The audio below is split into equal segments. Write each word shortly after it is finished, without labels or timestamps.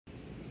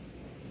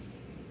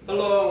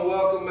Hello and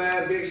welcome,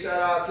 man. Big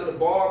shout out to the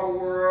barber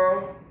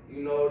world.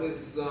 You know,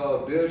 this is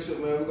Bishop,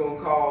 man. We're gonna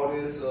call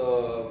this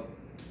a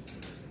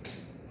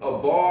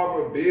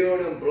barber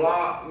building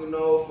block, you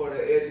know, for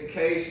the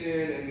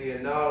education and the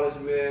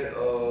acknowledgement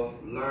of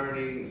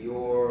learning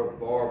your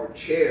barber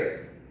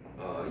chair.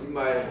 You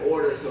might have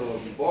ordered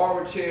some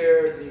barber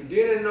chairs and you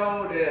didn't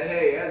know that,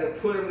 hey, I had to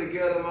put them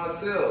together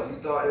myself. You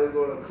thought they were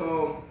gonna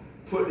come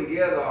put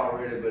together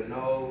already, but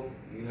no,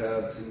 you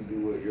have to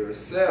do it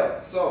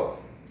yourself. So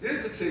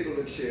this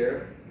particular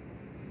chair,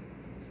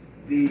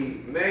 the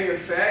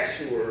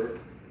manufacturer,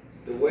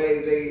 the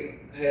way they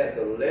had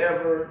the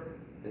lever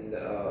and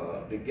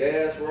the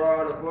gas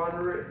rod up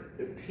under it,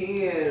 the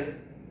pin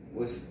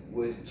was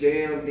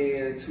jammed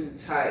in too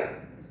tight.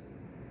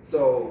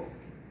 So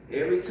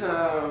every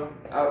time,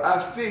 I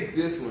fixed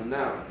this one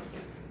now,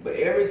 but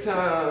every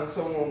time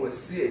someone would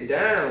sit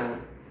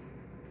down,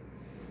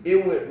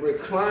 it would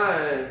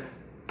recline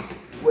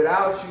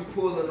without you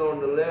pulling on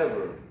the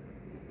lever.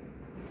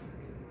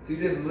 See,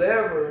 this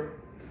lever,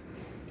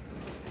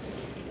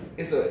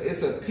 it's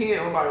a pin.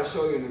 I'm about to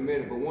show you in a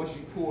minute, but once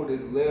you pull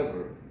this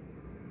lever,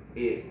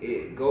 the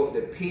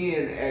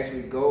pin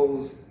actually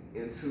goes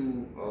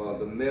into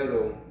the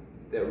metal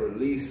that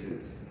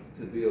releases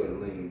to be able to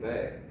lean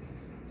back.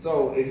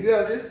 So if you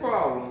have this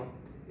problem,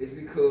 it's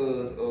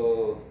because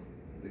of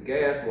the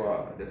gas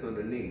rod that's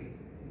underneath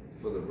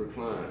for the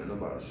recline, and I'm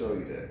about to show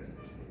you that.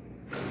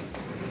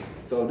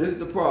 So this is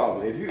the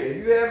problem. If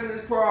you're having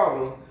this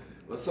problem,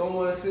 when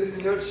someone sits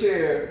in your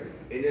chair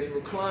and it's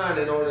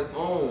reclining on its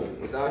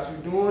own without you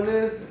doing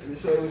this, let me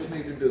show you what you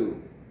need to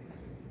do.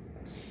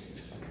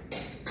 I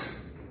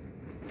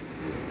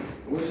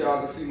wish y'all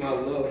could see my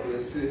lovely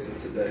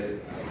assistant today.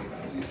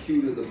 She's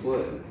cute as a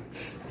button.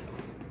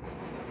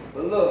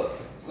 But look,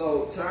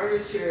 so turn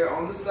your chair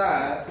on the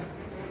side,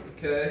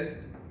 okay?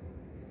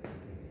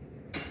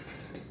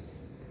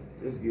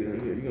 Let's get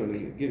in here. You're gonna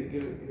need get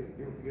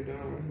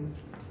down right here.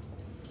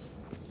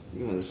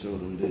 You gotta show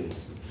them this.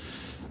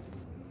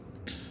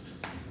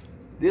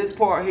 This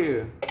part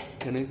here,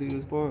 can they see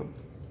this part?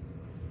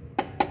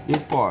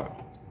 This part.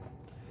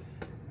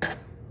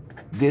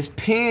 This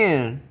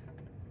pin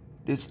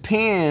that's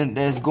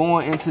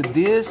going into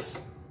this,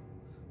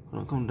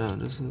 I'll come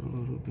down just a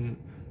little bit,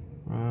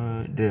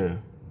 right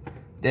there.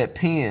 That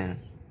pin,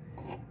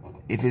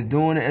 if it's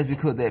doing it, it's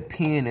because that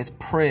pin is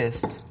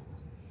pressed.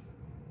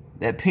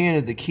 That pin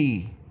is the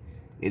key.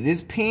 If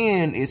this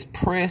pin is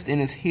pressed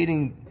and it's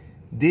hitting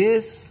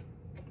this,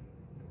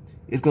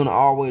 it's gonna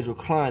always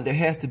recline. There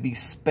has to be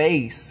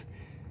space.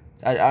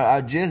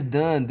 I just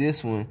done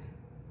this one,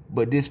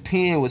 but this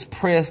pin was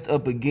pressed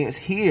up against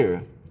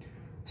here.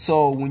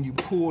 So when you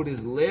pull this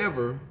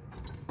lever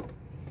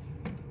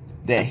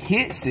that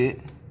hits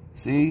it,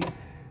 see?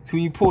 So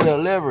when you pull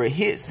that lever, it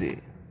hits it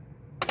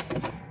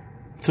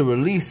to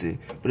release it.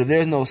 But if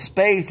there's no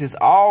space, it's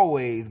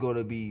always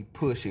gonna be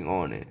pushing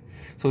on it.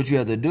 So what you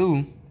have to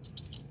do,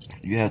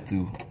 you have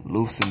to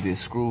loosen this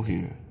screw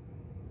here.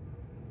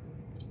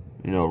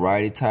 You know,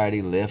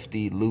 righty-tighty,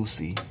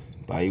 lefty-loosey.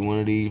 Buy you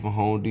one of these from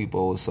Home Depot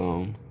or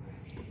something.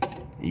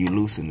 You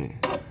loosen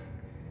it.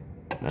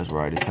 That's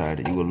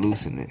righty-tighty. You will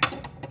loosen it.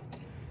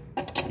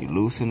 You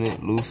loosen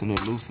it, loosen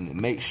it, loosen it.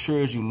 Make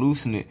sure as you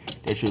loosen it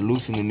that you're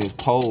loosening this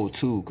pole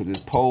too, because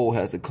this pole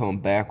has to come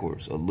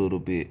backwards a little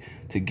bit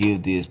to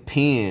give this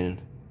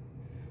pin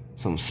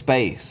some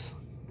space.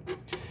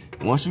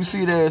 Once you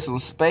see there's some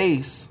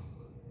space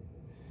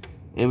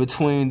in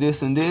between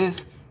this and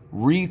this,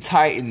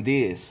 retighten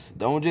this.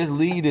 Don't just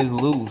leave this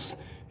loose.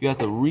 You have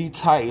to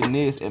retighten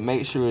this and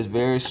make sure it's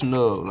very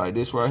snug. Like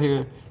this right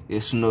here,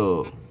 it's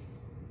snug.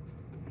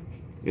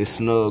 It's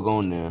snug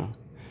on there.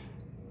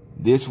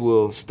 This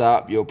will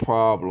stop your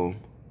problem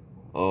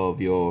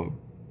of your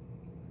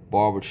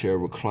barber chair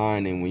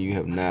reclining when you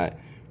have not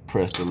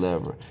pressed the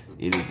lever.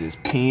 It is this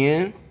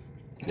pin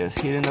that's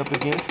hitting up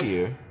against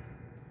here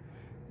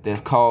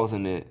that's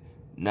causing it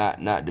not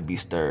to be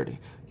sturdy.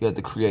 You have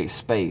to create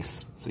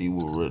space. So you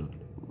will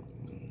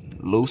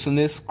loosen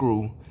this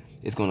screw.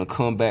 It's gonna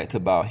come back to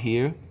about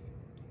here.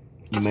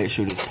 You make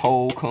sure this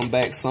pole come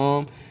back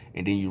some,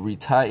 and then you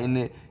retighten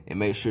it and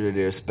make sure that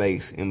there's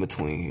space in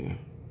between here.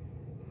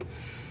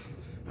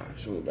 All right,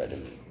 show me back to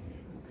me.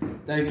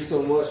 Thank you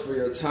so much for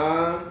your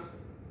time.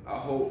 I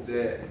hope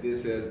that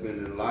this has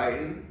been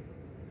enlightening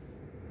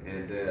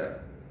and that,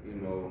 you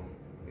know,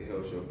 it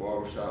helps your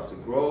barbershop to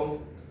grow.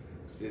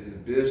 This is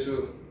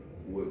Bishop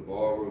with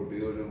Barber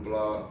Building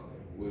Block,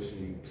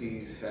 wishing you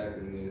peace,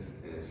 happiness,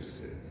 and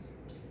success.